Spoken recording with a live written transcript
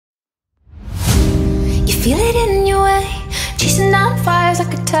feel it in your way, chasing down fires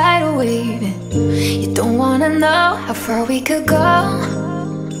like a tidal wave. You don't wanna know how far we could go.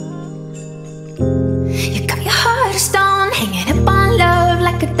 You got your heart of stone, hanging up on love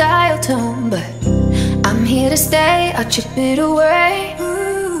like a dial tone. But I'm here to stay, I'll chip it away.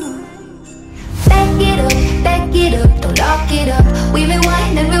 Back it up, don't lock it up. We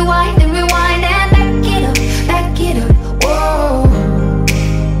rewind and rewind and rewind and back it up, whoa.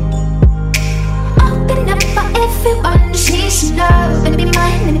 Open up for everyone, just need some love. And be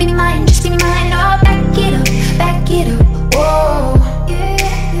mine, just be mine. Oh, back it up, whoa.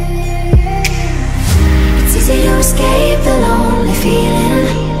 It's easy to escape the lonely feeling.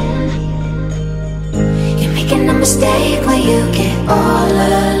 You're making a mistake when you get all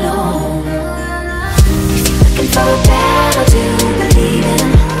alone. For a battle to believe in,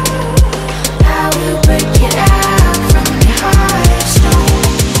 I will break it out from your heart of stone.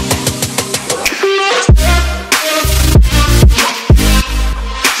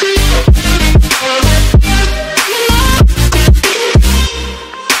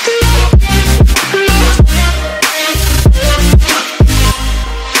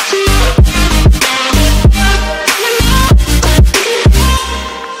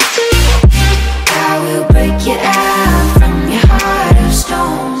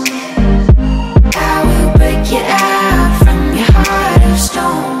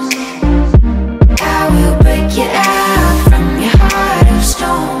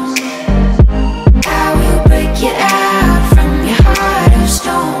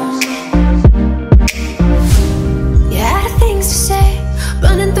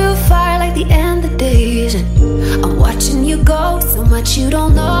 You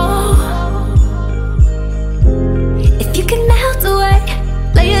don't know if you can melt away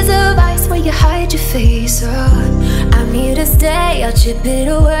layers of ice where you hide your face. Oh, I'm here to stay, I'll chip it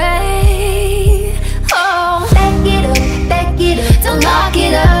away. Oh, back it up, don't lock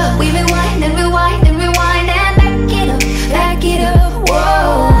it up. We rewind and rewind and rewind and back it up,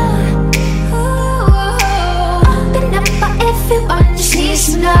 whoa. Open up for everyone, just need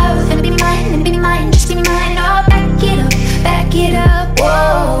some love. And be mine, just be mine. Oh, back it up,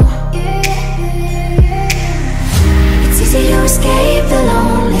 whoa. It's easy to escape the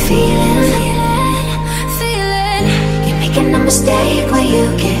lonely feeling. You're making a mistake when you